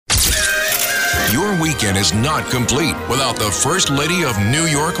Your weekend is not complete without the First Lady of New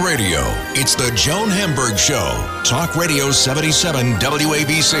York Radio. It's the Joan Hamburg Show. Talk Radio 77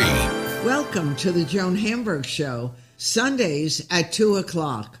 WABC. Welcome to the Joan Hamburg Show, Sundays at 2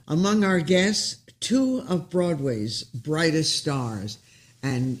 o'clock. Among our guests, two of Broadway's brightest stars,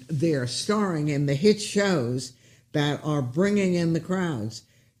 and they're starring in the hit shows that are bringing in the crowds.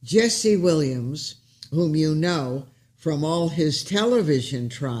 Jesse Williams, whom you know from all his television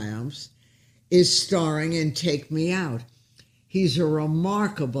triumphs, is starring in Take Me Out. He's a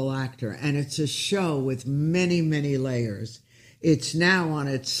remarkable actor, and it's a show with many, many layers. It's now on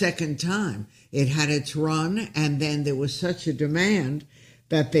its second time. It had its run, and then there was such a demand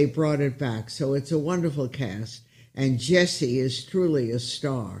that they brought it back. So it's a wonderful cast, and Jesse is truly a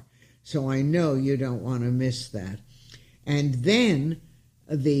star. So I know you don't want to miss that. And then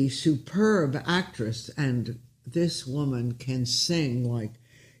the superb actress, and this woman can sing like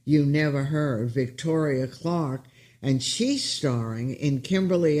you never heard, Victoria Clark, and she's starring in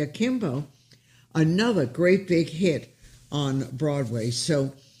Kimberly Akimbo, another great big hit on Broadway.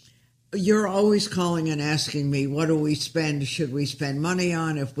 So you're always calling and asking me, what do we spend? Should we spend money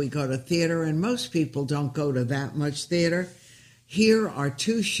on if we go to theater? And most people don't go to that much theater. Here are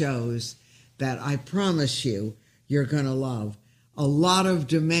two shows that I promise you're going to love. A lot of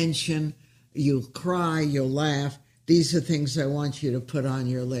dimension. You'll cry, you'll laugh. These are things I want you to put on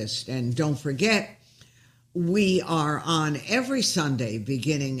your list. And don't forget, we are on every Sunday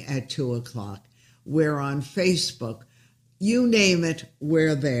beginning at 2 o'clock. We're on Facebook. You name it,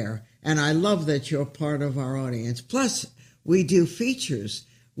 we're there. And I love that you're part of our audience. Plus, we do features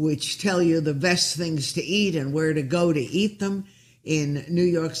which tell you the best things to eat and where to go to eat them in New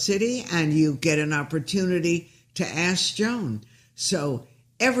York City. And you get an opportunity to ask Joan. So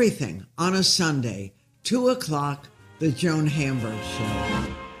everything on a Sunday, 2 o'clock, the Joan Hamburg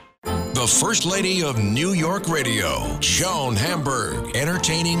Show. The First Lady of New York Radio, Joan Hamburg.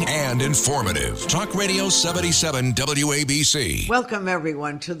 Entertaining and informative. Talk Radio 77 WABC. Welcome,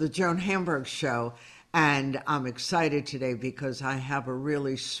 everyone, to the Joan Hamburg Show. And I'm excited today because I have a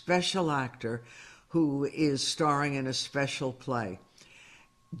really special actor who is starring in a special play.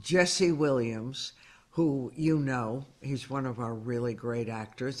 Jesse Williams, who you know, he's one of our really great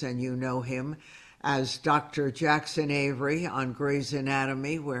actors, and you know him as Dr. Jackson Avery on Grey's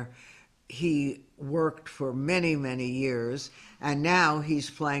Anatomy, where he worked for many, many years, and now he's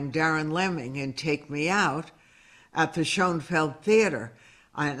playing Darren Lemming in Take Me Out at the Schoenfeld Theater.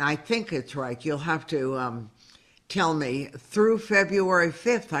 And I think it's right. You'll have to tell me, through February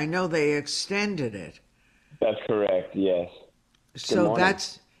 5th. I know they extended it. That's correct, yes. So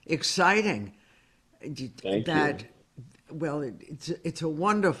that's exciting. Thank you. Well, it's a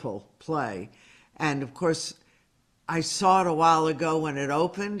wonderful play. And, of course, I saw it a while ago when it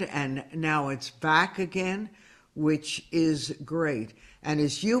opened, and now it's back again, which is great. And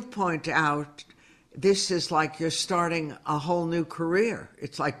as you point out, this is like you're starting a whole new career.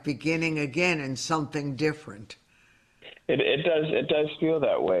 It's like beginning again in something different. It does feel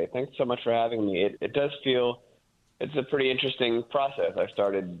that way. Thanks so much for having me. It does feel it's a pretty interesting process. I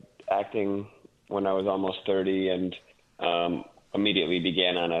started acting when I was almost 30 and immediately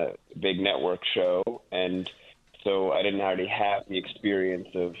began on a big network show. And so I didn't already have the experience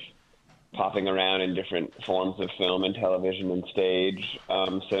of popping around in different forms of film and television and stage.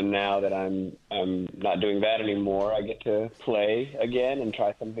 So now that I'm not doing that anymore, I get to play again and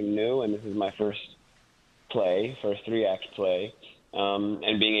try something new. And this is my first three-act play.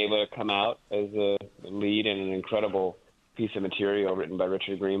 And being able to come out as a lead in an incredible piece of material written by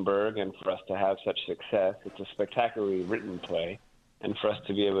Richard Greenberg, and for us to have such success. It's a spectacularly written play, and for us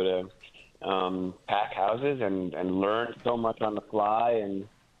to be able to pack houses and learn so much on the fly and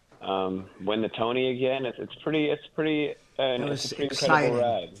win the Tony again. It's pretty incredible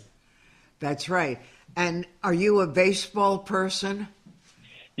ride. That's right. And are you a baseball person?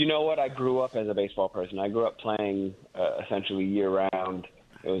 You know what? I grew up as a baseball person. I grew up playing essentially year-round.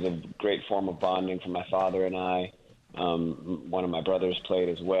 It was a great form of bonding for my father and I. One of my brothers played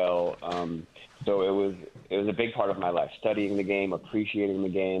as well. So it was a big part of my life, studying the game, appreciating the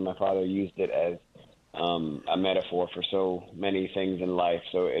game. My father used it as a metaphor for so many things in life.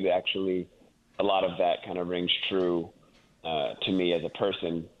 So it actually, a lot of that kind of rings true to me as a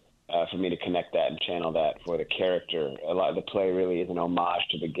person, for me to connect that and channel that for the character. A lot of the play really is an homage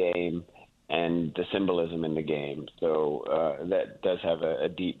to the game and the symbolism in the game. So that does have a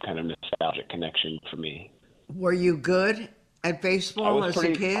deep kind of nostalgic connection for me. Were you good at baseball as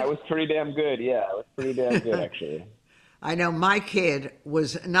a kid? I was pretty damn good, yeah. I was pretty damn good, actually. I know my kid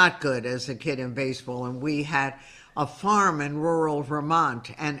was not good as a kid in baseball, and we had a farm in rural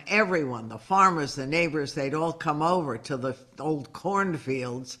Vermont, and everyone, the farmers, the neighbors, they'd all come over to the old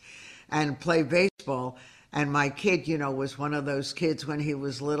cornfields and play baseball. And my kid, was one of those kids when he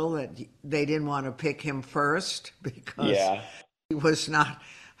was little that they didn't want to pick him first because Yeah. he was not,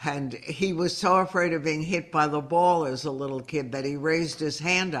 and he was so afraid of being hit by the ball as a little kid that he raised his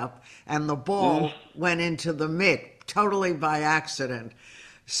hand up and the ball went into the mitt totally by accident.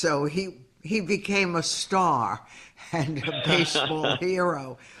 So he became a star and a baseball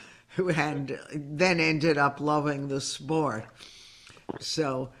hero and then ended up loving the sport.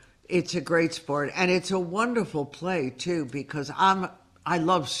 So it's a great sport, and it's a wonderful play too because I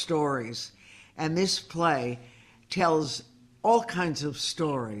love stories, and this play tells all kinds of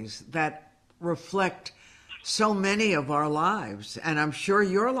stories that reflect so many of our lives, and I'm sure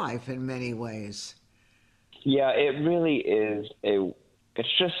your life in many ways. Yeah, it really is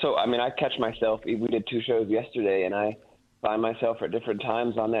it's just so, I mean, I catch myself, we did 2 shows yesterday, and I find myself at different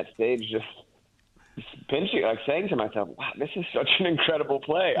times on that stage just pinching, like saying to myself, wow, this is such an incredible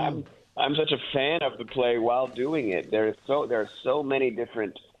play. I'm such a fan of the play while doing it. There are so many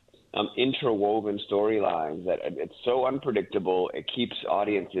different interwoven storylines that it's so unpredictable. It keeps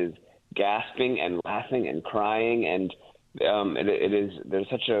audiences gasping and laughing and crying, and there's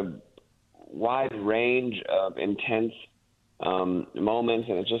such a wide range of intense moments,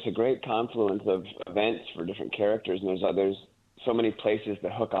 and it's just a great confluence of events for different characters. And there's so many places to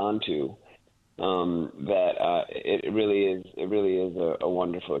hook onto that it really is a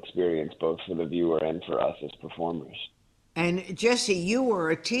wonderful experience both for the viewer and for us as performers. And Jesse, you were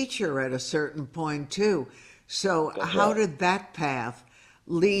a teacher at a certain point too. So That's how right. did that path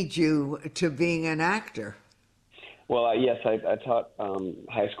lead you to being an actor? Well, yes, I taught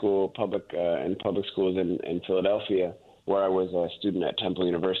high school and public schools in Philadelphia, where I was a student at Temple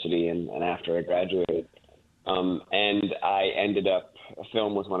University, and after I graduated. And I ended up,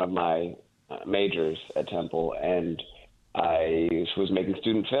 film was one of my majors at Temple, and I was making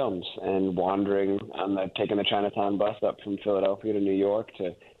student films and wandering taking the Chinatown bus up from Philadelphia to New York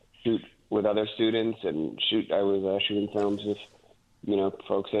to shoot with other students and I was shooting films with,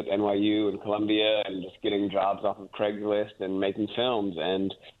 folks at NYU and Columbia and just getting jobs off of Craigslist and making films.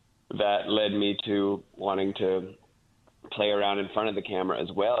 And that led me to wanting to play around in front of the camera as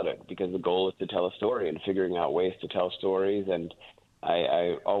well, because the goal is to tell a story and figuring out ways to tell stories. And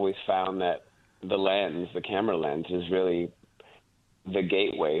I always found that the camera lens is really the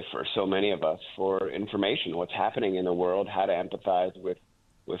gateway for so many of us for information, what's happening in the world, how to empathize with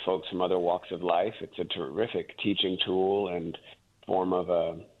folks from other walks of life. It's a terrific teaching tool and form of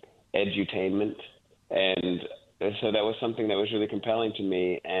edutainment. And so that was something that was really compelling to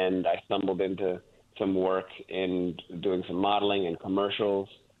me. And I stumbled into some work in doing some modeling and commercials.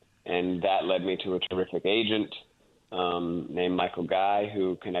 And that led me to a terrific agent named Michael Guy,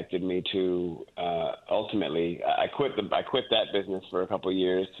 who connected me to ultimately. I quit that business for a couple of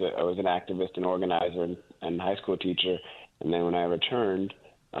years. I was an activist and organizer and high school teacher, and then when I returned,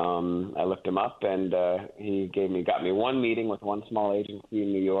 I looked him up, and he got me one meeting with one small agency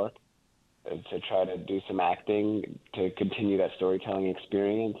in New York to try to do some acting to continue that storytelling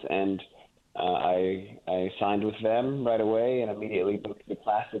experience. And I signed with them right away and immediately booked the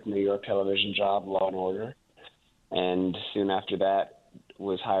classic New York television job, Law and Order. And soon after that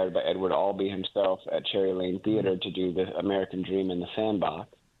was hired by Edward Albee himself at Cherry Lane Theater to do the American Dream in the Sandbox.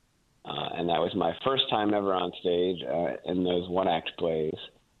 And that was my first time ever on stage in those one-act plays.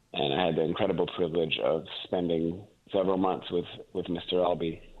 And I had the incredible privilege of spending several months with Mr.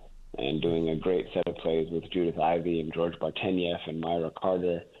 Albee and doing a great set of plays with Judith Ivey and George Bartenieff and Myra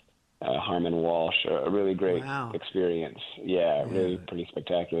Carter, Harmon Walsh. A really great experience. Yeah, really pretty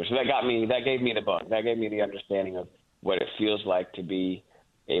spectacular. So that gave me the bug. That gave me the understanding of what it feels like to be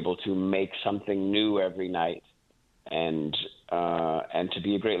able to make something new every night and to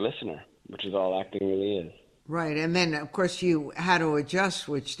be a great listener, which is all acting really is. Right, and then of course you had to adjust,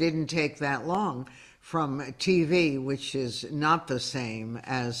 which didn't take that long, from TV, which is not the same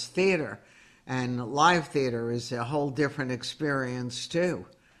as theater, and live theater is a whole different experience too.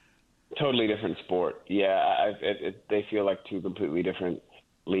 Totally different sport. Yeah, they feel like two completely different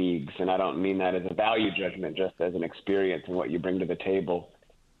leagues, and I don't mean that as a value judgment, just as an experience and what you bring to the table.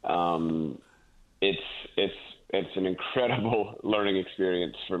 It's an incredible learning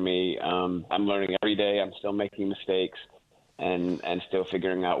experience for me. I'm learning every day. I'm still making mistakes and still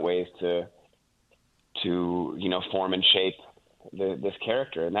figuring out ways to form and shape this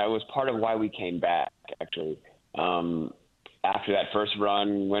character. And that was part of why we came back, actually. After that first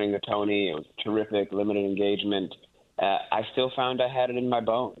run, winning the Tony, it was terrific, limited engagement. I still found I had it in my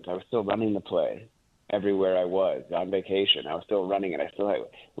bones. I was still running the play. everywhere I was on vacation. I was still running it.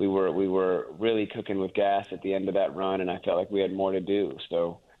 We were really cooking with gas at the end of that run, and I felt like we had more to do.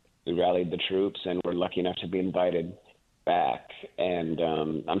 So we rallied the troops, and we're lucky enough to be invited back. And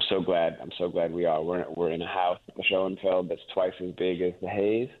I'm so glad we are. We're in a house at the Schoenfeld that's twice as big as the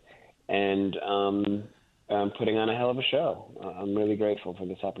Hayes, and putting on a hell of a show. I'm really grateful for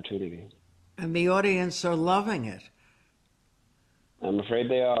this opportunity. And the audience are loving it. I'm afraid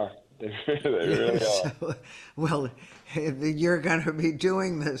they are. They really are. So, well, you're going to be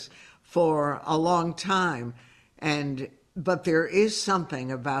doing this for a long time, but there is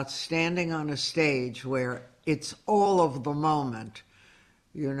something about standing on a stage where it's all of the moment.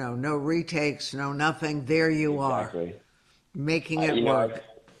 You know, no retakes, no nothing. There you Exactly. are, making it work.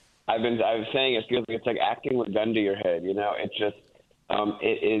 I was saying it feels like it's like acting with a gun to your head. You know, it's just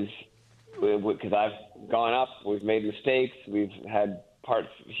it is, because I've gone up, we've made mistakes, we've had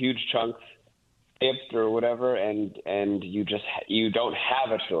huge chunks skipped or whatever, and you don't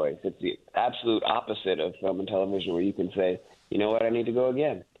have a choice. It's the absolute opposite of film and television, where you can say, you know what, I need to go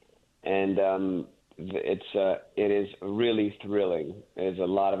again, and it is really thrilling. There's a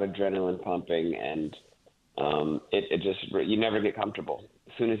lot of adrenaline pumping, and it just, you never get comfortable.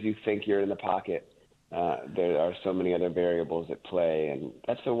 As soon as you think you're in the pocket, there are so many other variables at play, and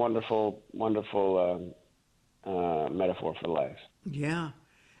that's a wonderful, wonderful metaphor for life. Yeah.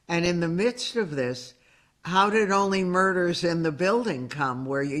 And in the midst of this, how did Only Murders in the Building come,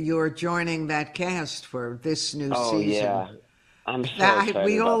 where you're joining that cast for this new season? Yeah. I'm so excited.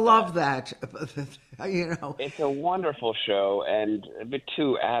 We all love that. You know, it's a wonderful show, and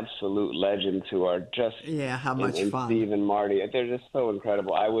two absolute legends who are just how much fun. Steve and Marty, they're just so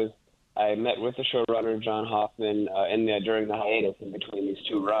incredible. I met with the showrunner John Hoffman during the hiatus in between these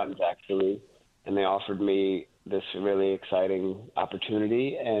two runs, actually, and they offered me this really exciting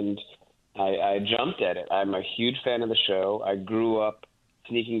opportunity, and I jumped at it. I'm a huge fan of the show. I grew up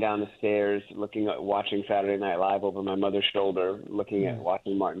sneaking down the stairs, watching Saturday Night Live over my mother's shoulder,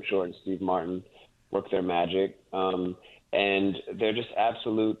 watching Martin Short and Steve Martin work their magic. And they're just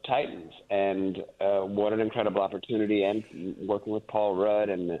absolute titans. And what an incredible opportunity. And working with Paul Rudd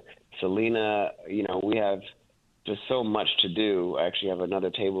and Selena, you know, we have just so much to do. I actually have another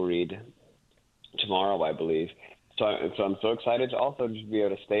table read tomorrow, I believe. So I'm so excited to also just be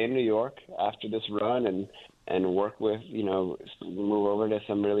able to stay in New York after this run and work with, you know, move over to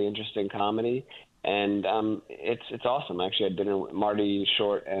some really interesting comedy. And it's awesome. I actually had dinner with Marty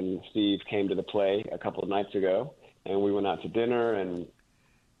Short, and Steve came to the play a couple of nights ago, and we went out to dinner, and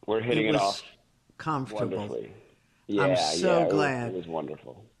we're hitting it off comfortable. Wonderfully. I'm so glad. It was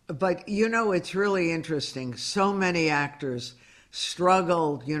wonderful. But, you know, it's really interesting. So many actors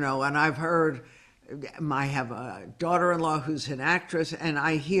struggled, you know, and I've heard, I have a daughter-in-law who's an actress, and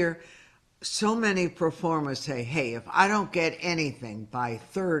I hear so many performers say, hey, if I don't get anything by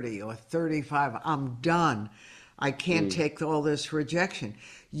 30 or 35, I'm done. I can't take all this rejection.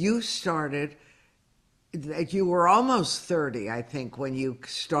 You were almost 30, I think, when you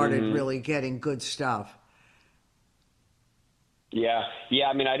started really getting good stuff. Yeah.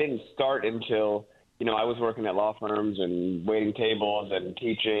 I mean, I didn't start until, you know, I was working at law firms and waiting tables and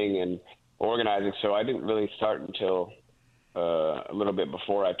teaching and organizing, so I didn't really start until a little bit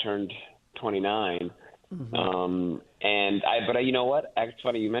before I turned 29. But you know what? It's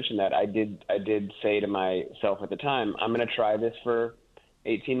funny you mentioned that. I did say to myself at the time, I'm going to try this for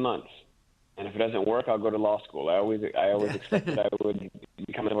 18 months. And if it doesn't work, I'll go to law school. I always expected I would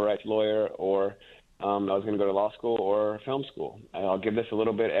become a civil rights lawyer, or I was going to go to law school or film school. I'll give this a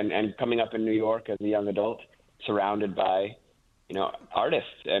little bit. And coming up in New York as a young adult, surrounded by, you know, artists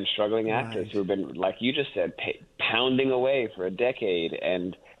and struggling actors who have been, like you just said, pounding away for a decade.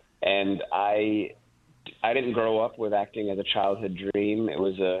 And I didn't grow up with acting as a childhood dream. It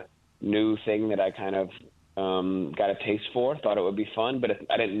was a new thing that I kind of got a taste for, thought it would be fun, but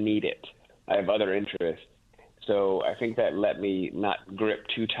I didn't need it. I have other interests. So I think that let me not grip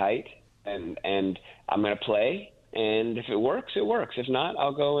too tight, and I'm going to play, and if it works, it works. If not,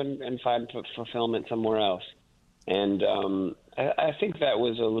 I'll go and find fulfillment somewhere else. And I think that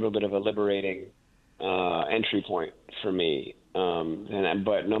was a little bit of a liberating entry point for me.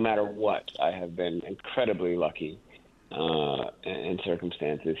 But no matter what, I have been incredibly lucky in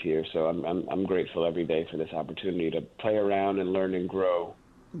circumstances here. So I'm grateful every day for this opportunity to play around and learn and grow.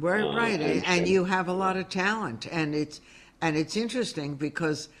 Right. And you have a lot of talent, and it's interesting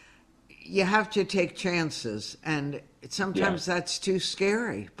because you have to take chances, and sometimes that's too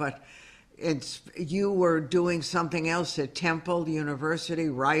scary. But you were doing something else at Temple University,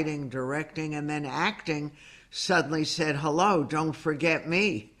 writing, directing, and then acting suddenly said, hello, don't forget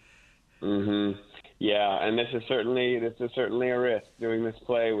me. Yeah, and this is certainly a risk. Doing this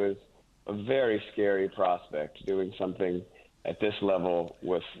play was a very scary prospect. Doing something at this level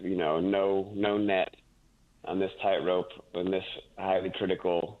with no net on this tightrope in this highly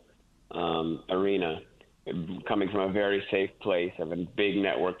critical arena, coming from a very safe place of a big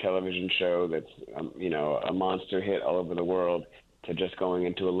network television show that's a monster hit all over the world, to just going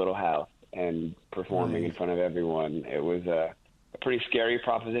into a little house and performing in front of everyone. It was a pretty scary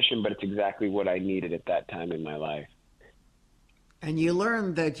proposition, but it's exactly what I needed at that time in my life. And you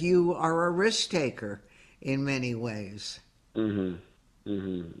learned that you are a risk taker in many ways.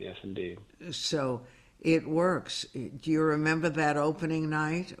 Yes, indeed. So it works. Do you remember that opening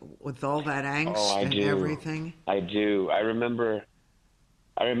night with all that angst and everything? I do. I remember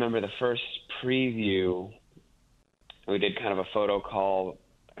the first preview. We did kind of a photo call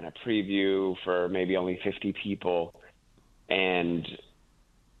and a preview for maybe only 50 people. And,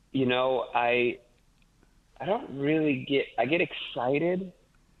 I don't really I get excited.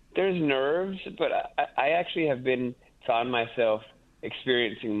 There's nerves, but I actually have found myself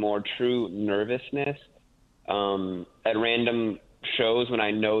experiencing more true nervousness at random shows when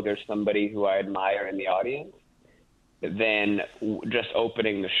I know there's somebody who I admire in the audience than just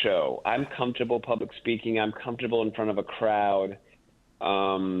opening the show. I'm comfortable public speaking. I'm comfortable in front of a crowd.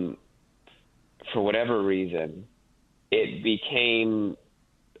 For whatever reason, it became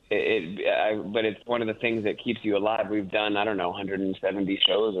but it's one of the things that keeps you alive. We've done, 170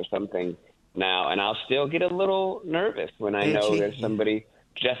 shows or something now, and I'll still get a little nervous when I know there's somebody.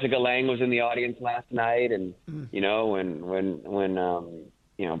 Jessica Lange was in the audience last night, and when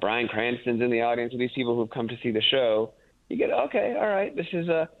Bryan Cranston's in the audience with these people who've come to see the show, you get, okay, all right, this is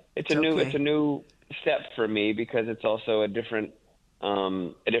it's a new step for me, because it's also a different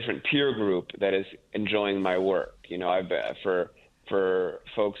peer group that is enjoying my work. For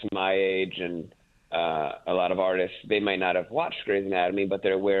folks my age and a lot of artists, they might not have watched Grey's Anatomy, but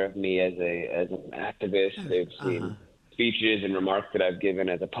they're aware of me as an activist. They've seen speeches and remarks that I've given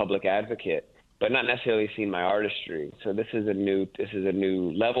as a public advocate, but not necessarily seen my artistry. So this is a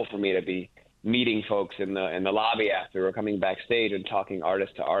new level for me, to be meeting folks in the lobby after, or coming backstage and talking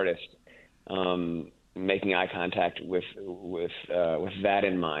artist to artist, making eye contact with that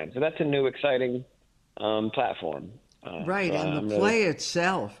in mind. So that's a new, exciting platform. Right, and the play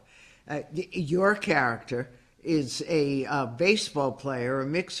itself, your character is a baseball player, a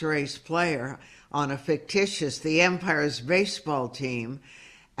mixed race player on the Empire's baseball team,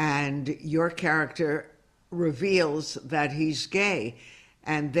 and your character reveals that he's gay,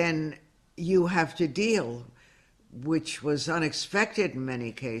 and then you have to deal, which was unexpected in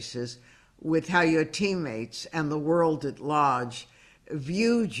many cases, with how your teammates and the world at large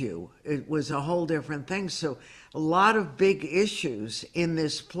viewed you. It was a whole different thing. So a lot of big issues in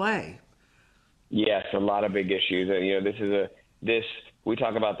this play. Yes, a lot of big issues. We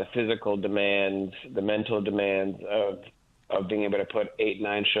talk about the physical demands, the mental demands of being able to put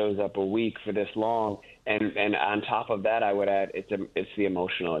 8-9 shows up a week for this long, and on top of that, I would add it's the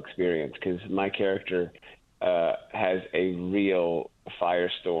emotional experience, because my character has a real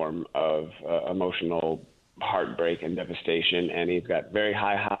firestorm of emotional heartbreak and devastation, and he's got very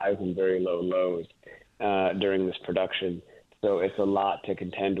high highs and very low lows during this production. So it's a lot to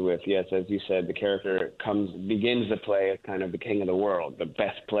contend with. Yes, as you said, the character begins the play as kind of the king of the world, the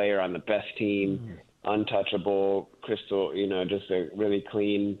best player on the best team, untouchable, crystal, just a really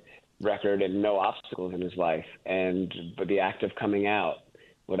clean record and no obstacles in his life. But the act of coming out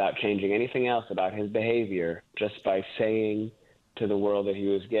without changing anything else about his behavior, just by saying to the world that he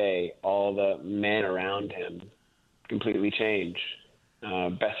was gay, all the men around him completely change.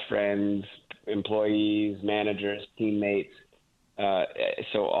 Best friends, employees, managers, teammates.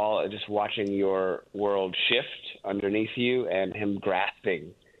 So all just watching your world shift underneath you, and him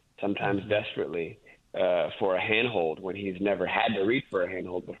grasping, sometimes desperately, for a handhold when he's never had to reach for a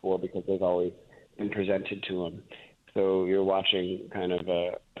handhold before, because they've always been presented to him. So you're watching kind of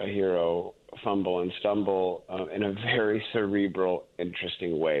a hero fumble and stumble in a very cerebral,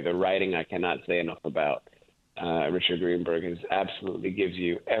 interesting way. The writing I cannot say enough about. Richard Greenberg absolutely gives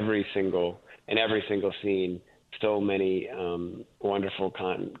you in every single scene so many wonderful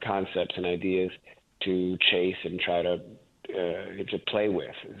concepts and ideas to chase and try to play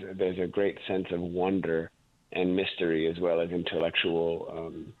with. There's a great sense of wonder and mystery, as well as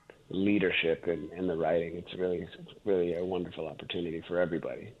intellectual leadership in the writing. It's really a wonderful opportunity for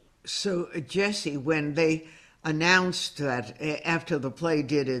everybody. So, Jesse, when they announced that after the play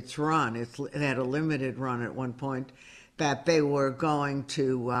did its run, it had a limited run at one point, that they were going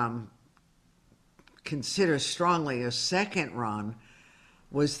to consider strongly a second run,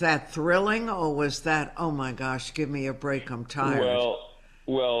 Was that thrilling, or was that, oh my gosh, give me a break, I'm tired? Well,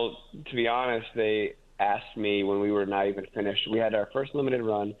 well, to be honest, they asked me when we were not even finished. We had our first limited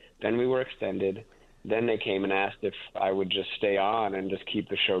run, then we were extended. Then they came and asked if I would just stay on and just keep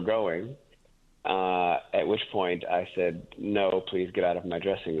the show going. At which point I said, "No, please get out of my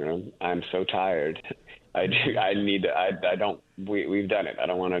dressing room. I'm so tired. I do. I need. I don't. We've done it. I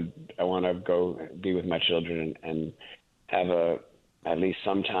don't want to. I want to go be with my children and have at least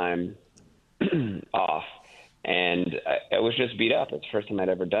some time off." And I was just beat up. It's the first time I'd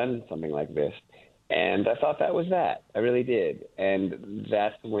ever done something like this, and I thought that was that. I really did. And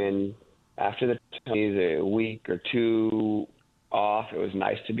that's when, after the Tonys, a week or two off, it was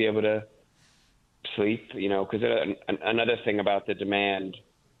nice to be able to sleep, because another thing about the demand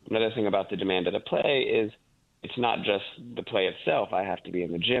of the play is it's not just the play itself. I have to be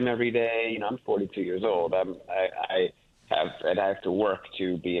in the gym every day. I'm 42 years old. I have to work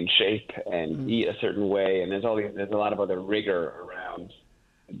to be in shape and eat a certain way, and there's a lot of other rigor around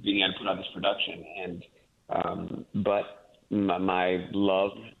being able to put on this production. And but my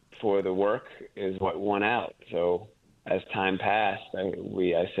love for the work is what won out. So as time passed,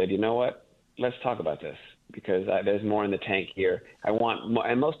 I said, you know what? Let's talk about this, because there's more in the tank here. I want more,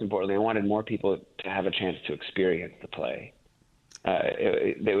 and most importantly, I wanted more people to have a chance to experience the play.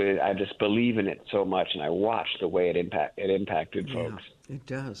 I just believe in it so much, and I watched the way it impacted folks. It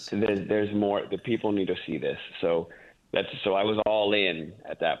does. There's more. The people need to see this. So I was all in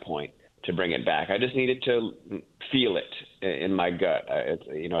at that point to bring it back. I just needed to feel it in my gut. I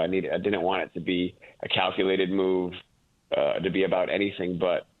didn't want it to be a calculated move, to be about anything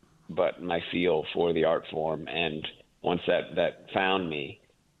but my feel for the art form. And once that found me,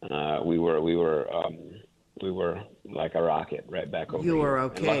 we were like a rocket right back over. You were here.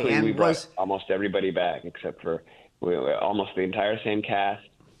 okay. And luckily, we brought almost everybody back except for almost the entire same cast.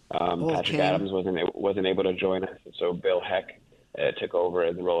 Patrick Adams wasn't able to join us, so Bill Heck took over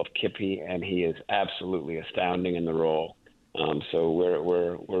in the role of Kippy, and he is absolutely astounding in the role. So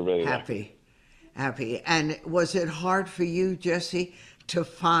we're really happy. And was it hard for you, Jesse, to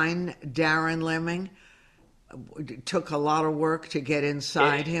find Darren Lemming? It took a lot of work to get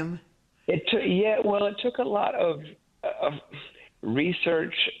inside him. It took a lot of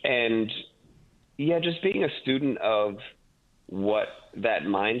research and just being a student of what that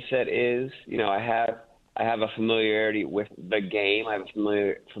mindset is. I have a familiarity with the game. I have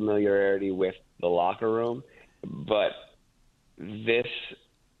a familiarity with the locker room, but this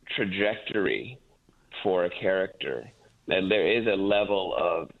trajectory for a character, and there is a level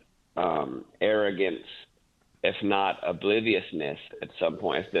of arrogance, if not obliviousness at some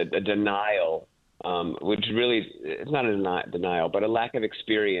point. It's a denial, which really, it's not a denial, but a lack of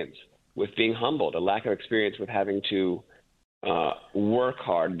experience with being humbled, a lack of experience with having to work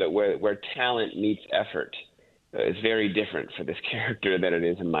hard, where talent meets effort. It's very different for this character than it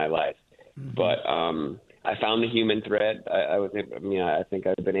is in my life. Mm-hmm. But I found the human thread. I think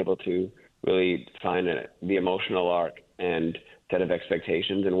I've been able to really find the emotional arc and set of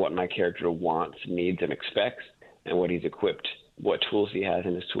expectations and what my character wants, needs, and expects, and what he's equipped, what tools he has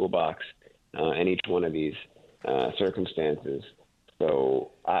in his toolbox in each one of these circumstances.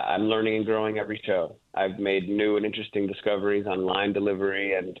 So I'm learning and growing every show. I've made new and interesting discoveries on line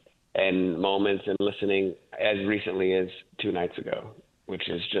delivery and moments and listening as recently as 2 nights ago, which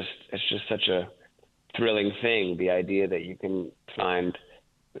is it's just such a thrilling thing, the idea that you can find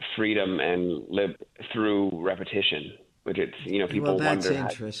freedom and live through repetition, which it's, people that's wonder.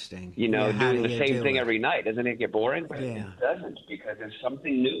 Interesting. Doing the same thing every night, doesn't it get boring? But it doesn't, because there's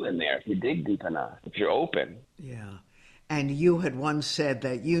something new in there if you dig deep enough, if you're open. Yeah. And you had once said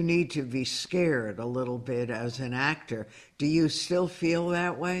that you need to be scared a little bit as an actor. Do you still feel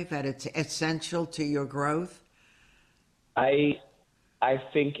that way, that it's essential to your growth? I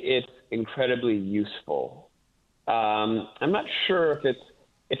think it's incredibly useful. I'm not sure if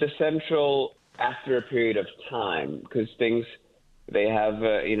it's essential after a period of time, because things, they have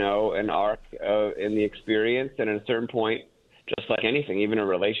an arc in the experience, and at a certain point, just like anything, even a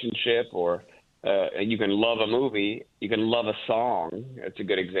relationship, or you can love a movie, you can love a song. It's a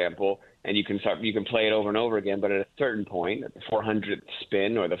good example, and you can play it over and over again. But at a certain point, at the 400th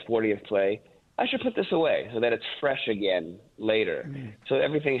spin or the 40th play, I should put this away so that it's fresh again later. Mm. So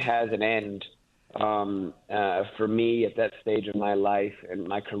everything has an end. For me, at that stage of my life and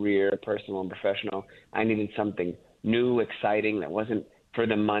my career, personal and professional, I needed something new, exciting, that wasn't for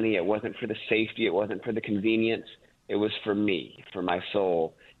the money, it wasn't for the safety, it wasn't for the convenience. It was for me, for my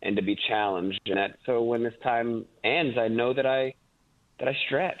soul, and to be challenged. And so when this time ends, I know that I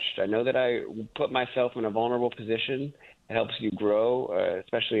stretched. I know that I put myself in a vulnerable position, It helps you grow,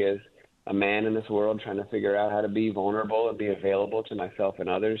 especially as a man in this world trying to figure out how to be vulnerable and be available to myself and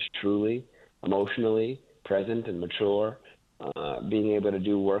others, truly, emotionally, present and mature. Being able to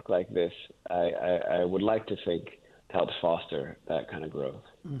do work like this, I would like to think helps foster that kind of growth.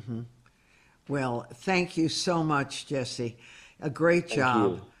 Mm-hmm. Well, thank you so much, Jesse. A great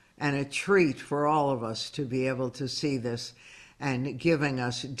job and a treat for all of us to be able to see this and giving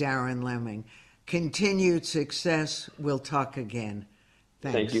us Darren Lemming. Continued success. We'll talk again.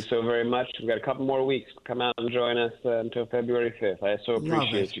 Thanks. Thank you so very much. We've got a couple more weeks. Come out and join us until February 5th. I so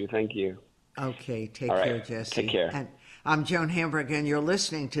appreciate you. Thank you. Okay, take All care, right. Jesse. Take care. And I'm Joan Hamburg, and you're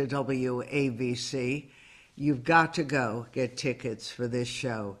listening to WABC. You've got to go get tickets for this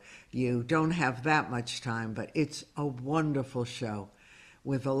show. You don't have that much time, but it's a wonderful show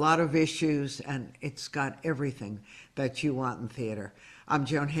with a lot of issues, and it's got everything that you want in theater. I'm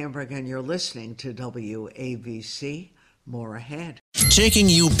Joan Hamburg, and you're listening to WABC. More ahead. Taking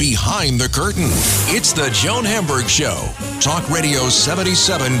you behind the curtain. It's the Joan Hamburg Show. Talk Radio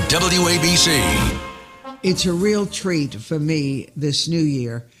 77 WABC. It's a real treat for me this new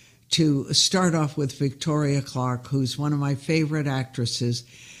year to start off with Victoria Clark, who's one of my favorite actresses.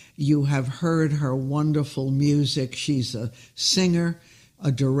 You have heard her wonderful music. She's a singer,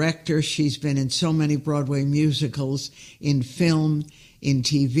 a director. She's been in so many Broadway musicals, in film, in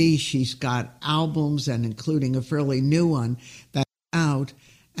TV. She's got albums, and including a fairly new one that's out.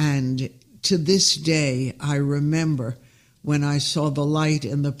 And to this day, I remember when I saw the light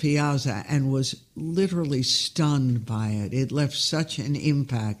in the piazza and was literally stunned by it. It left such an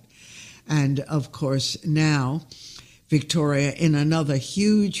impact. And of course, now Victoria in another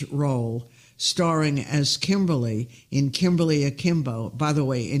huge role, starring as Kimberly in Kimberly Akimbo. By the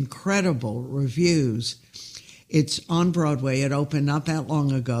way, incredible reviews. It's on Broadway. It opened not that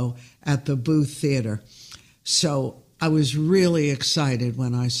long ago at the Booth Theater. So I was really excited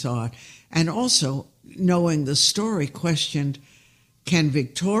when I saw it. And also, knowing the story, questioned, can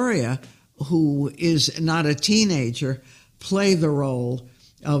Victoria, who is not a teenager, play the role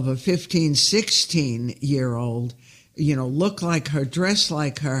of a 15, 16-year-old, look like her, dress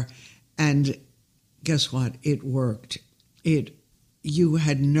like her? And guess what? It worked. You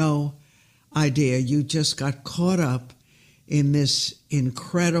had no idea. You just got caught up in this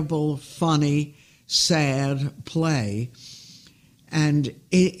incredible, funny, sad play. And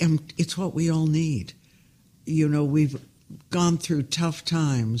it's what we all need. We've gone through tough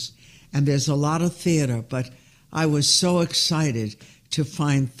times, and there's a lot of theater, but I was so excited to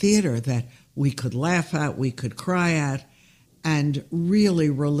find theater that we could laugh at, we could cry at, and really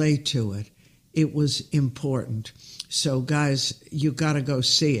relate to it. It was important. So, guys, you got to go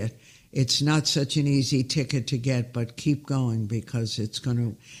see it. It's not such an easy ticket to get, but keep going because it's going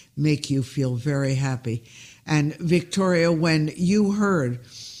to make you feel very happy. And Victoria, when you heard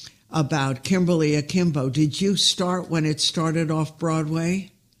about Kimberly Akimbo, did you start when it started off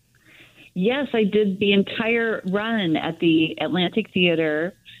Broadway? Yes, I did the entire run at the Atlantic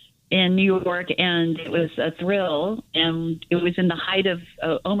Theater in New York, and it was a thrill. And it was in the height of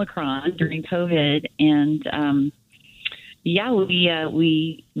Omicron during COVID, and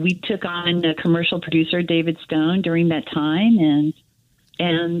we took on a commercial producer, David Stone, during that time,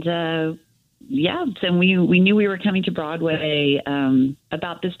 so we knew we were coming to Broadway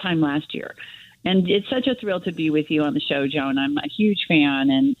about this time last year. And it's such a thrill to be with you on the show, Joan. I'm a huge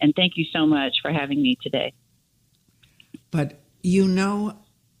fan, and thank you so much for having me today. But,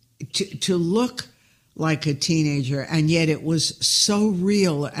 to look like a teenager, and yet it was so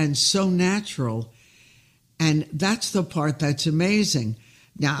real and so natural. And that's the part that's amazing.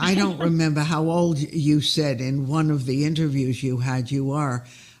 Now, I don't remember how old you said in one of the interviews you had you are.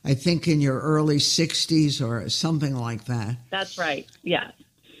 I think in your early 60s or something like that. That's right, yeah.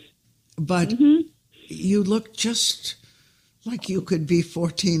 But you look just like you could be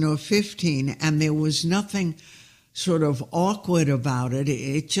 14 or 15, and there was nothing sort of awkward about it.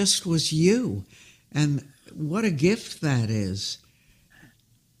 It just was you. And what a gift that is.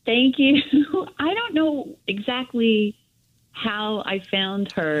 Thank you. I don't know exactly how I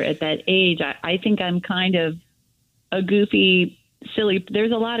found her at that age. I think I'm kind of a goofy, silly.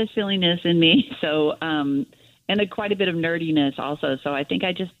 There's a lot of silliness in me. So, and quite a bit of nerdiness also. So I think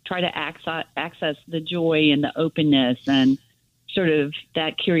I just try to access the joy and the openness and sort of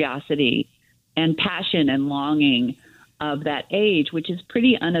that curiosity and passion and longing of that age, which is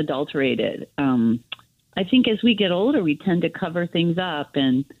pretty unadulterated. I think as we get older, we tend to cover things up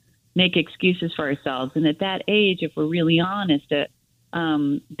and make excuses for ourselves. And at that age, if we're really honest,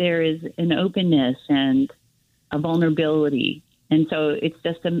 there is an openness and a vulnerability. And so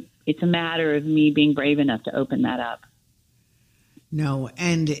it's a matter of me being brave enough to open that up. No,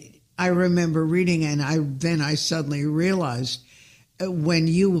 and I remember reading, and I suddenly realized when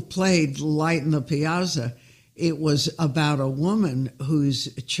you played Light in the Piazza, it was about a woman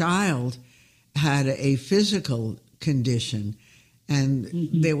whose child had a physical condition, and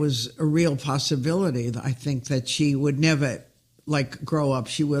there was a real possibility, I think, that she would never grow up.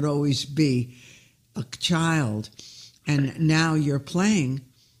 She would always be a child. And now you're playing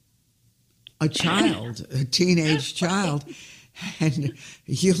a child, a teenage child, and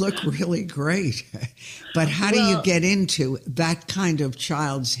you look really great. But how do you get into that kind of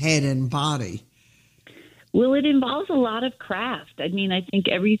child's head and body? Well, it involves a lot of craft. I mean, I think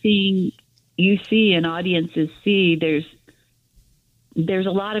everything you see and audiences see, there's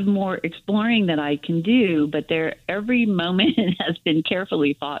a lot of more exploring that I can do, but every moment has been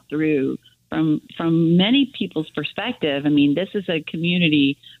carefully thought through from many people's perspective. I mean, this is a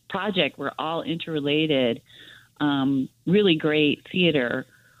community project. We're all interrelated. Really great theater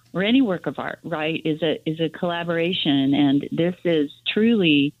or any work of art, right, is a collaboration. And this is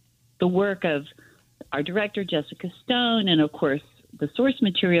truly the work of our director, Jessica Stone, and of course the source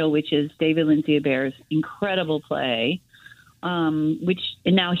material, which is David Lindsay-Abair's incredible play, and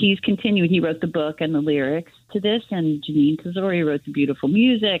now he's continued. He wrote the book and the lyrics to this, and Janine Tesori wrote the beautiful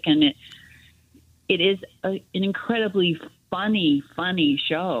music, and it is an incredibly funny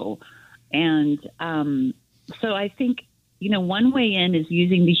show. And so I think, one way in is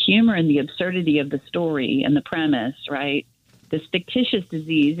using the humor and the absurdity of the story and the premise, right? This fictitious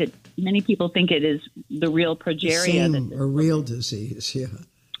disease, many people think it is the real progeria. A real disease, yeah.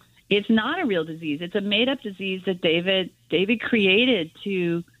 It's not a real disease. It's a made-up disease that David created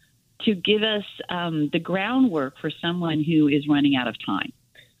to give us the groundwork for someone who is running out of time.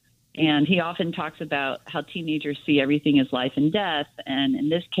 And he often talks about how teenagers see everything as life and death. And in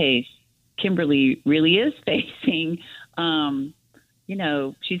this case, Kimberly really is facing,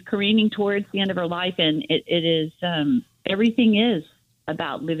 she's careening towards the end of her life. And it is, everything is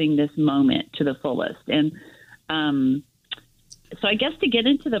about living this moment to the fullest. And so I guess to get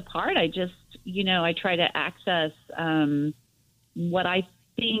into the part, I just, I try to access what I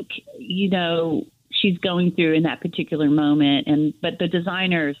think, she's going through in that particular moment. But the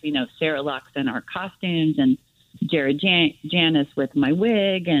designers, Sarah Lux and our costumes, and Jared Janis with my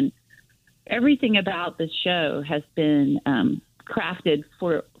wig, and everything about the show has been crafted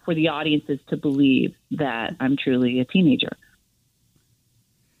for the audiences to believe that I'm truly a teenager.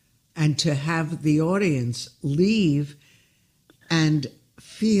 And to have the audience leave and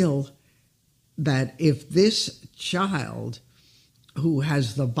feel that if this child, who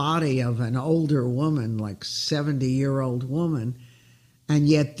has the body of an older woman, like 70-year-old woman, and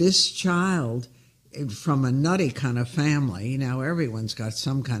yet this child from a nutty kind of family, now everyone's got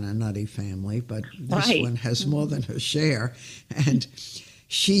some kind of nutty family, but this one has more than her share, and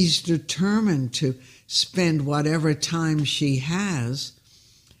she's determined to spend whatever time she has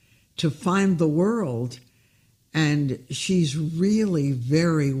to find the world, and she's really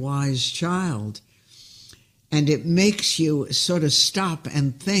very wise child. And it makes you sort of stop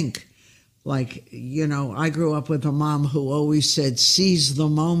and think, I grew up with a mom who always said, seize the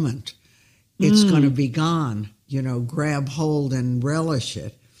moment. It's going to be gone, grab hold and relish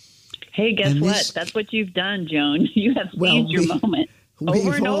it. Hey, guess what? That's what you've done, Joan. You have seized your moment.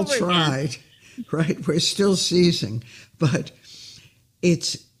 We've all tried, right? We're still seizing. But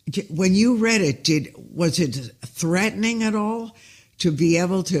when you read it, was it threatening at all to be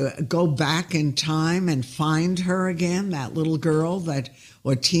able to go back in time and find her again, that little girl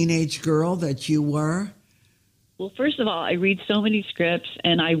or teenage girl that you were? Well, first of all, I read so many scripts,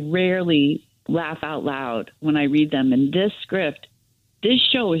 and I rarely laugh out loud when I read them. And this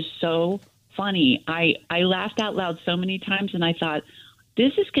show is so funny. I laughed out loud so many times, and I thought,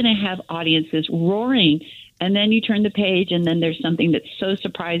 this is going to have audiences roaring. And then you turn the page, and then there's something that's so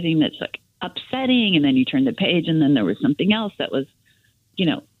surprising that's upsetting. And then you turn the page, and then there was something else that was,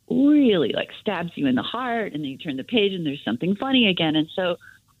 really stabs you in the heart. And then you turn the page, and there's something funny again. And so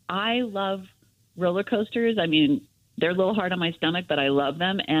I love roller coasters. I mean, they're a little hard on my stomach, but I love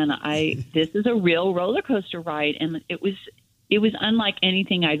them. And this is a real roller coaster ride. And it was unlike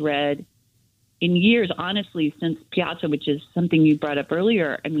anything I'd read in years, honestly, since Piazza, which is something you brought up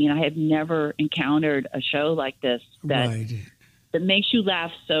earlier. I mean, I have never encountered a show like this that makes you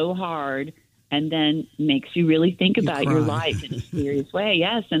laugh so hard and then makes you really think about your life in a serious way.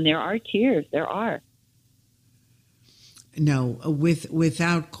 Yes, and there are tears. There are. No,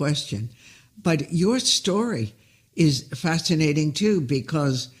 without question. But your story is fascinating, too,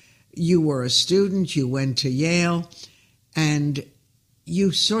 because you were a student, you went to Yale, and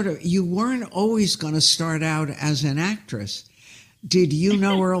you weren't always going to start out as an actress. Did you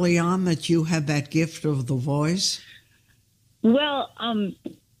know early on that you had that gift of the voice? Well,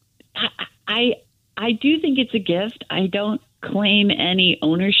 I do think it's a gift. I don't claim any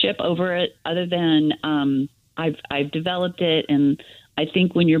ownership over it other than I've developed it, and I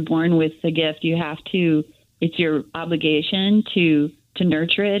think when you're born with the gift, you have to. It's your obligation to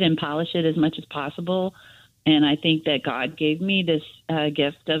nurture it and polish it as much as possible. And I think that God gave me this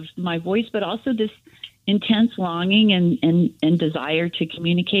gift of my voice, but also this intense longing and desire to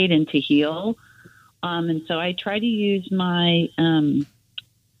communicate and to heal. And so I try to use my time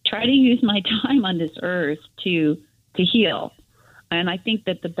on this earth to heal. And I think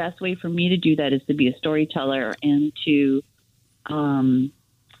that the best way for me to do that is to be a storyteller and to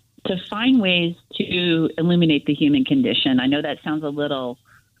find ways to illuminate the human condition. I know that sounds a little,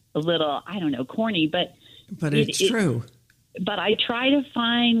 I don't know, corny, but it's true. But I try to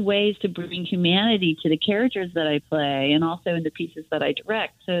find ways to bring humanity to the characters that I play and also in the pieces that I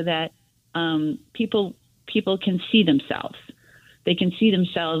direct, so that people can see themselves. They can see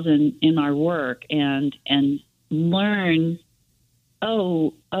themselves in our work and learn,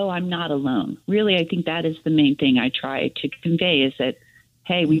 oh, I'm not alone. Really, I think that is the main thing I try to convey, is that,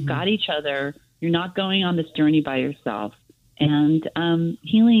 hey, we've got each other. You're not going on this journey by yourself. And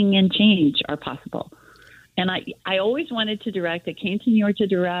healing and change are possible. And I always wanted to direct. I came to New York to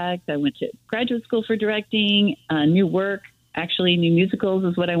direct. I went to graduate school for directing, new work. Actually, new musicals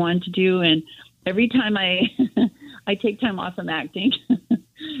is what I wanted to do. And every time I take time off from acting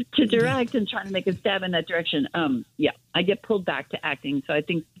to direct and trying to make a stab in that direction, I get pulled back to acting. So I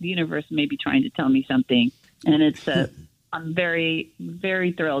think the universe may be trying to tell me something. And it's I'm very,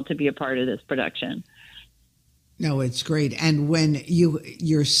 very thrilled to be a part of this production. No, it's great. And when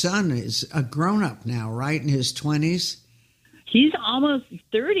your son is a grown-up now, right, in his 20s? He's almost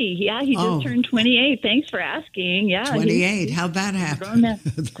 30. Yeah, he just turned 28. Thanks for asking. Yeah, 28. How'd that happen?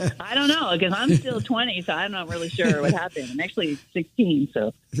 I don't know, because I'm still 20, so I'm not really sure what happened. I'm actually 16.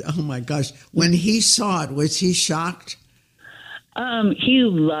 So. Oh my gosh! When he saw it, was he shocked? He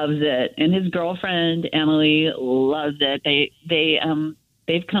loves it, and his girlfriend Emily loves it.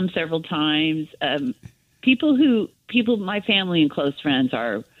 They've come several times. My family and close friends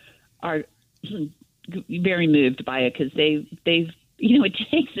are very moved by it, because they've it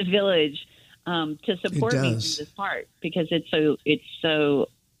takes a village to support me in this part, because it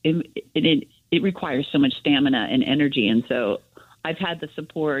requires so much stamina and energy. And so I've had the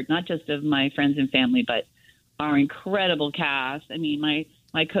support not just of my friends and family, but our incredible cast. I mean, my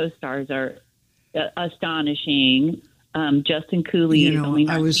co-stars are astonishing. Justin Cooley.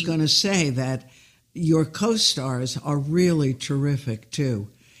 I was going to say that your co-stars are really terrific too.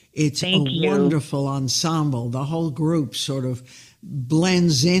 It's wonderful ensemble. The whole group sort of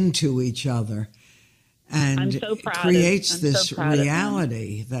blends into each other and creates this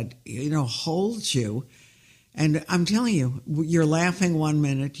reality that, holds you. And I'm telling you, you're laughing one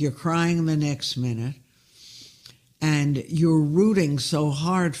minute, you're crying the next minute, and you're rooting so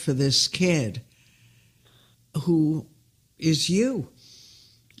hard for this kid who is you.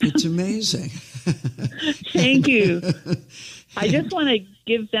 It's amazing. Thank you. I just want to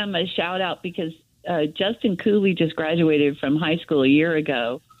give them a shout out, because Justin Cooley just graduated from high school a year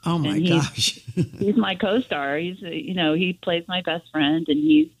ago. Oh my gosh. He's my co-star. He plays my best friend,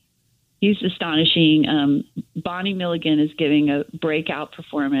 and he's astonishing. Bonnie Milligan is giving a breakout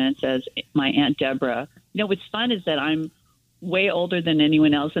performance as my Aunt Deborah. What's fun is that I'm way older than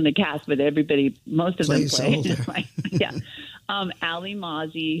anyone else in the cast, but most of them play. Yeah. Allie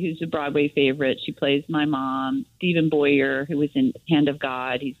Mozzie, who's a Broadway favorite. She plays my mom. Stephen Boyer, who was in Hand of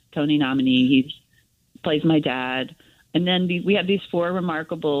God. He's Tony nominee. He plays my dad. And then we have these four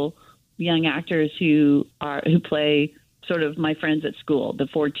remarkable young actors who play sort of my friends at school, the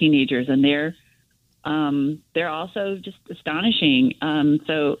four teenagers, and they're also just astonishing.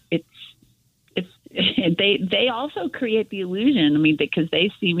 So they also create the illusion. I mean, because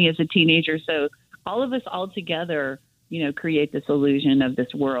they see me as a teenager. So all of us all together, create this illusion of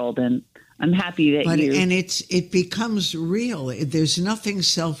this world. And I'm happy that and it becomes real. There's nothing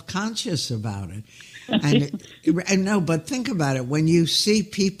self-conscious about it. And no, but think about it. When you see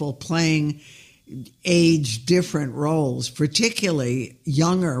people playing age different roles, particularly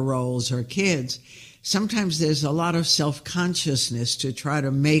younger roles or kids, sometimes there's a lot of self-consciousness to try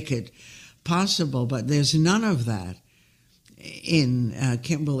to make it possible, but there's none of that in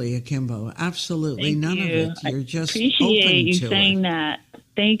Kimberly Akimbo. Absolutely none of it. You're just appreciate open you to saying it. that.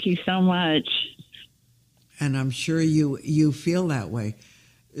 Thank you so much. And I'm sure you feel that way.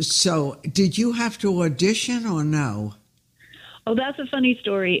 So did you have to audition or no? Oh, that's a funny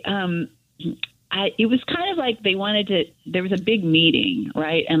story. it was kind of like they wanted to, there was a big meeting,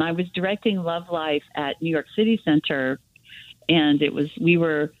 right? And I was directing Love Life at New York City Center. And we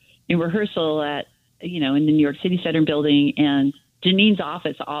were in rehearsal at, in the New York City Center building, and Janine's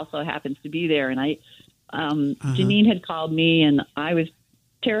office also happens to be there. And Janine had called me, and I was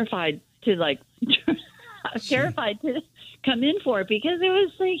terrified to terrified to come in for it, because it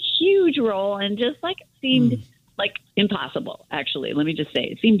was a huge role and just seemed like impossible. Actually, let me just say,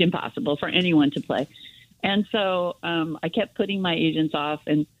 it seemed impossible for anyone to play. And so I kept putting my agents off,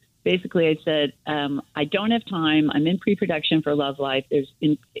 and basically I said, I don't have time. I'm in pre-production for Love Life.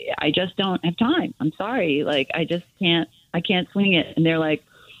 I just don't have time. I'm sorry. I can't swing it. And they're like,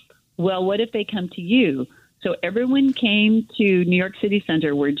 well, what if they come to you? So everyone came to New York City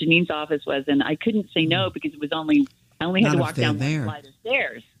Center, where Janine's office was, and I couldn't say no, because I only had to walk down one flight of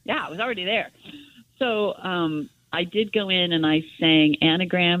stairs. Yeah, I was already there. So I did go in and I sang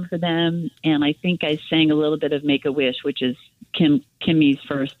Anagram for them, and I think I sang a little bit of Make a Wish, which is Kimmy's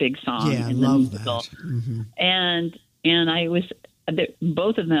first big song. Yeah, I in love the that. Mm-hmm. And I was,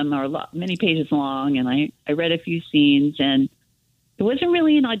 both of them are many pages long, and I read a few scenes, and it wasn't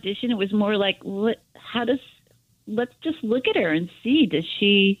really an audition. It was more like, let's just look at her and see, does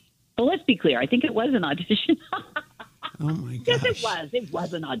she, well, let's be clear. I think it was an audition. Oh my gosh. Yes, it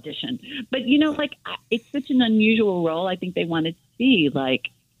was an audition. But it's such an unusual role. I think they wanted to see,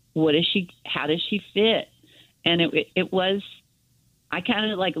 how does she fit? And it was, I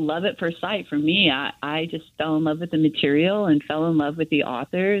kind of love at first sight for me. I just fell in love with the material and fell in love with the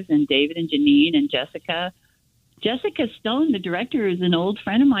authors, and David and Janine and Jessica. Jessica Stone, the director, is an old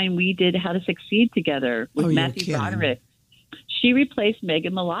friend of mine. We did How to Succeed together with Matthew Broderick. She replaced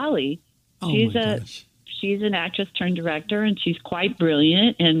Megan Mullally. She's an actress turned director, and she's quite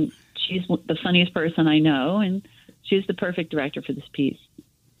brilliant, and she's the funniest person I know, and she's the perfect director for this piece.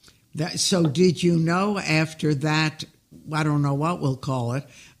 So did you know after that, I don't know what we'll call it,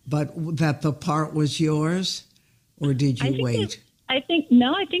 but that the part was yours, or did you wait? I think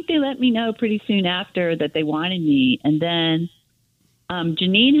they let me know pretty soon after that they wanted me. And then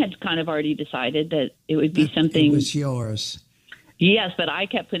Janine had kind of already decided that it would be something. It was yours. Yes, but I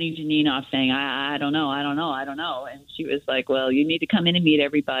kept putting Janine off, saying, I don't know. And she was like, well, you need to come in and meet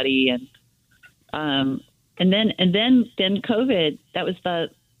everybody. And then COVID, that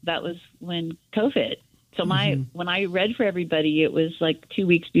was when COVID. So when I read for everybody, it was 2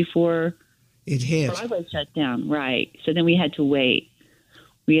 weeks before it hit. Broadway shut down, right? So then we had to wait.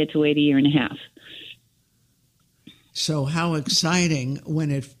 We had to wait a year and a half. So how exciting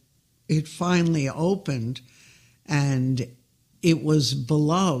when it finally opened, and it was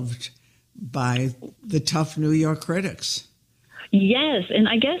beloved by the tough New York critics. Yes, and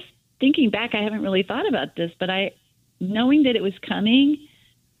I guess thinking back, I haven't really thought about this, but knowing that it was coming,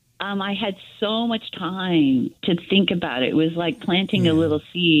 I had so much time to think about it. It was like planting a little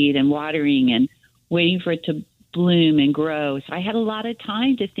seed and watering and waiting for it to bloom and grow. So I had a lot of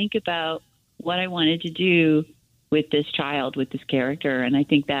time to think about what I wanted to do with this child, with this character. And I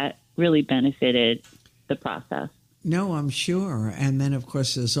think that really benefited the process. No, I'm sure. And then, of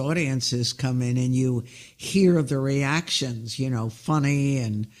course, as audiences come in and you hear the reactions, funny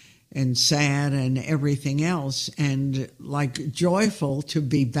and sad and everything else, and joyful to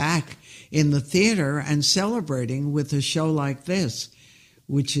be back in the theater and celebrating with a show like this,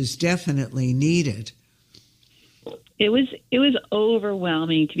 which is definitely needed. It was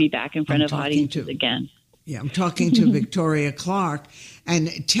overwhelming to be back in front of audiences again. Yeah, I'm talking to Victoria Clark.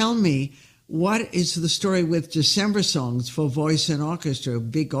 And tell me, what is the story with December Songs for Voice and Orchestra?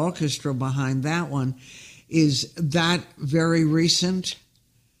 Big orchestra behind that one. Is that very recent?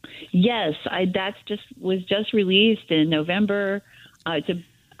 Yes, was just released in November. I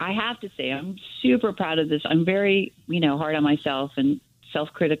have to say, I'm super proud of this. I'm very, hard on myself and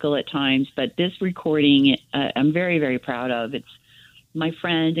self-critical at times, but this recording, I'm very, very proud of. It's my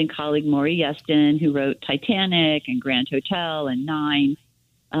friend and colleague Maury Yeston, who wrote Titanic and Grand Hotel and Nine.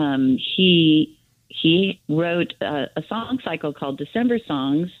 He wrote a song cycle called December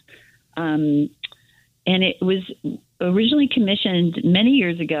Songs, and it was originally commissioned many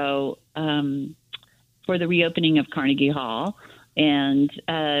years ago for the reopening of Carnegie Hall, and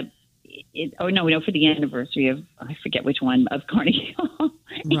for the anniversary of, I forget which one, of Carnegie Hall.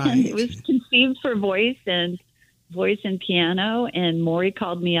 Right. And it was conceived for voice and piano. And Maury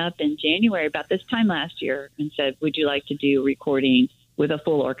called me up in January about this time last year and said, would you like to do a recording with a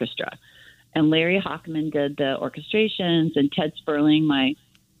full orchestra? And Larry Hockman did the orchestrations, and Ted Sperling, my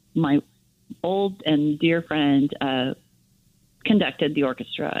old and dear friend, conducted the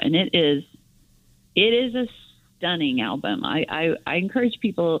orchestra. And it is a stunning album. I encourage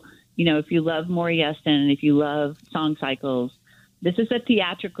people if you love Maury Yeston, if you love song cycles, this is a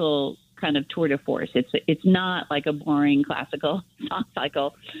theatrical kind of tour de force. It's not like a boring classical song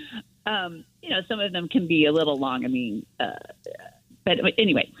cycle. Some of them can be a little long. But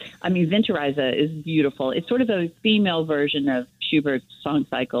anyway, Winterreise is beautiful. It's sort of a female version of Schubert's song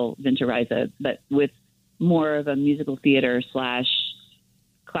cycle, Winterreise, but with more of a musical theater /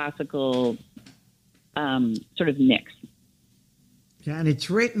 classical sort of mix. Yeah, and it's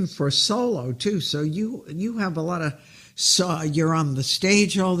written for solo too. So you have a lot of. So you're on the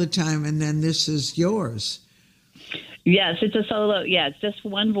stage all the time, and then this is yours. Yes, it's a solo. Yeah, it's just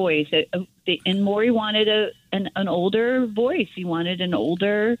one voice. And Maury wanted an older voice. He wanted an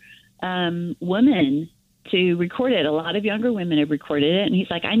older woman to record it. A lot of younger women have recorded it, and he's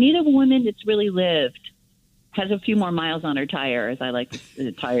like, I need a woman that's really lived, has a few more miles on her tire, as I like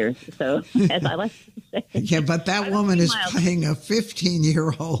tires. So as I like to say. Yeah, but that woman is playing a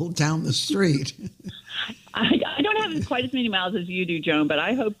 15-year-old down the street. I don't have quite as many miles as you do, Joan, but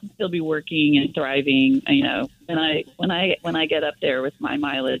I hope to still be working and thriving, when I get up there with my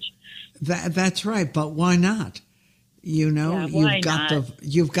mileage. That's right, but why not? You've got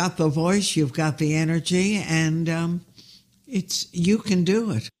the voice, you've got the energy, and you can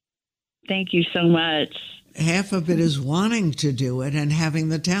do it. Thank you so much. Half of it is wanting to do it and having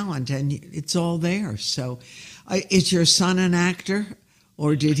the talent, and it's all there. So, is your son an actor,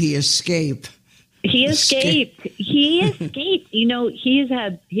 or did he escape? He escaped. He escaped. He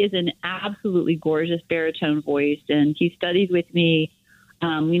has an absolutely gorgeous baritone voice, and he studied with me.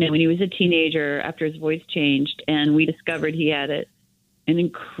 When he was a teenager, after his voice changed, and we discovered he had an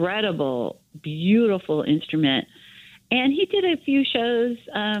incredible, beautiful instrument. And he did a few shows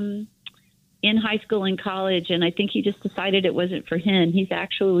in high school and college, and I think he just decided it wasn't for him.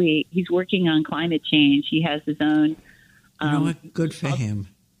 He's working on climate change. He has his own. Good for him.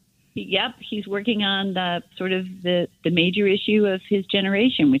 Yep, he's working on the major issue of his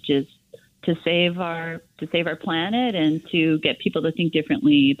generation, which is to save our planet and to get people to think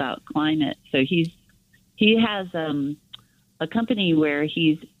differently about climate. So he has a company where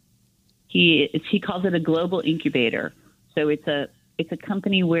he calls it a global incubator. So it's a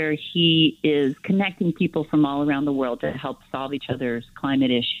company where he is connecting people from all around the world to help solve each other's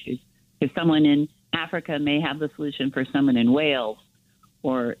climate issues. If someone in Africa may have the solution for someone in Wales.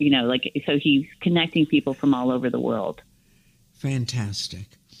 Or, so he's connecting people from all over the world. Fantastic.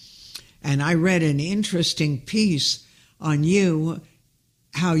 And I read an interesting piece on you,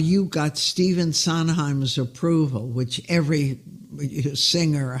 how you got Stephen Sondheim's approval, which every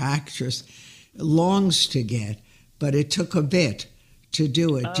singer or actress longs to get, but it took a bit to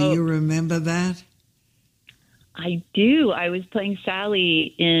do it. Do you remember that? I do. I was playing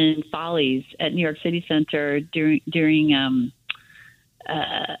Sally in Follies at New York City Center during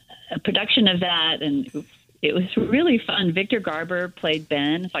a production of that, and it was really fun. Victor Garber played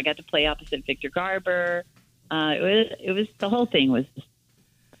Ben, so I got to play opposite Victor Garber. It was the whole thing was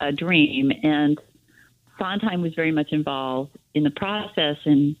a dream, and Sondheim was very much involved in the process,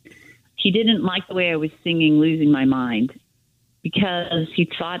 and he didn't like the way I was singing "Losing My Mind" because he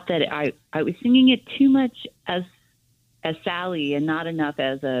thought that I was singing it too much as Sally and not enough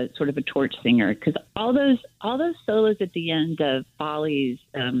as a sort of a torch singer, because all those solos at the end of Follies,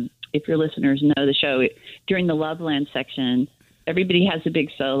 if your listeners know the show, during the Loveland section, everybody has a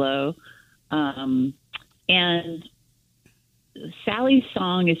big solo, and Sally's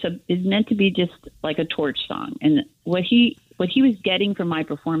song is meant to be just like a torch song. And what he was getting from my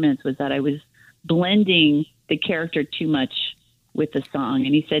performance was that I was blending the character too much with the song,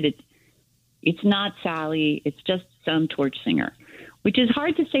 and he said it's not Sally, it's just some torch singer, which is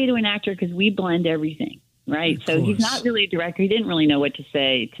hard to say to an actor because we blend everything, right? So he's not really a director. He didn't really know what to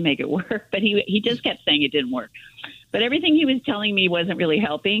say to make it work, but he just kept saying it didn't work. But everything he was telling me wasn't really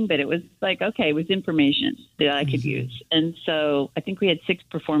helping, but it was like, okay, it was information that I could use. And so I think we had 6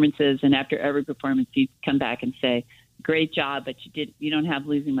 performances, and after every performance, he'd come back and say, great job, but you don't have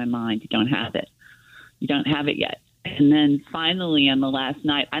Losing My Mind. You don't have it. You don't have it yet. And then finally on the last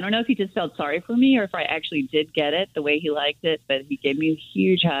night, I don't know if he just felt sorry for me or if I actually did get it the way he liked it, but he gave me a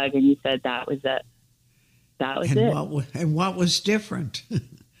huge hug and he said that was it. That was it. And what was different?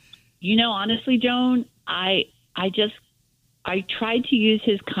 Honestly, Joan, I tried to use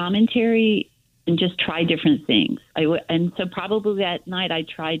his commentary and just try different things. And so probably that night I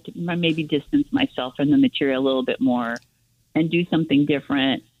tried to maybe distance myself from the material a little bit more and do something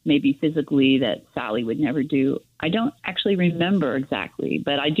different, maybe physically, that Sally would never do. I don't actually remember exactly,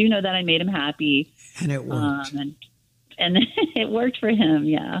 but I do know that I made him happy. And it worked. and it worked for him.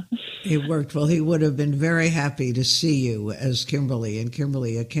 Yeah. It worked. Well, he would have been very happy to see you as Kimberly and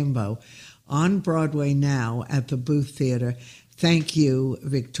Kimberly Akimbo on Broadway now at the Booth Theater. Thank you,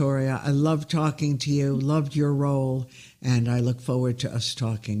 Victoria. I love talking to you, loved your role, and I look forward to us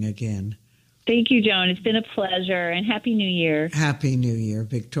talking again. Thank you, Joan. It's been a pleasure, and Happy New Year. Happy New Year,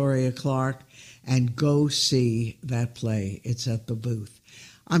 Victoria Clark, and go see that play. It's at the Booth.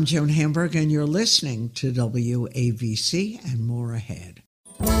 I'm Joan Hamburg, and you're listening to WABC, and more ahead.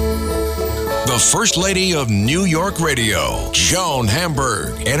 The First Lady of New York Radio, Joan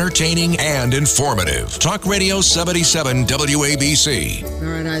Hamburg. Entertaining and informative. Talk Radio 77 WABC. All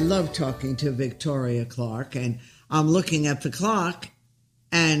right, I love talking to Victoria Clark, and I'm looking at the clock,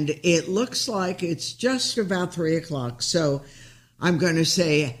 and it looks like it's just about 3 o'clock. So I'm going to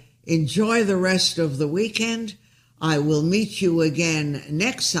say enjoy the rest of the weekend. I will meet you again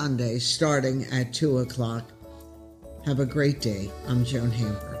next Sunday starting at 2 o'clock. Have a great day. I'm Joan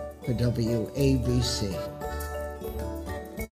Hamburg for WABC.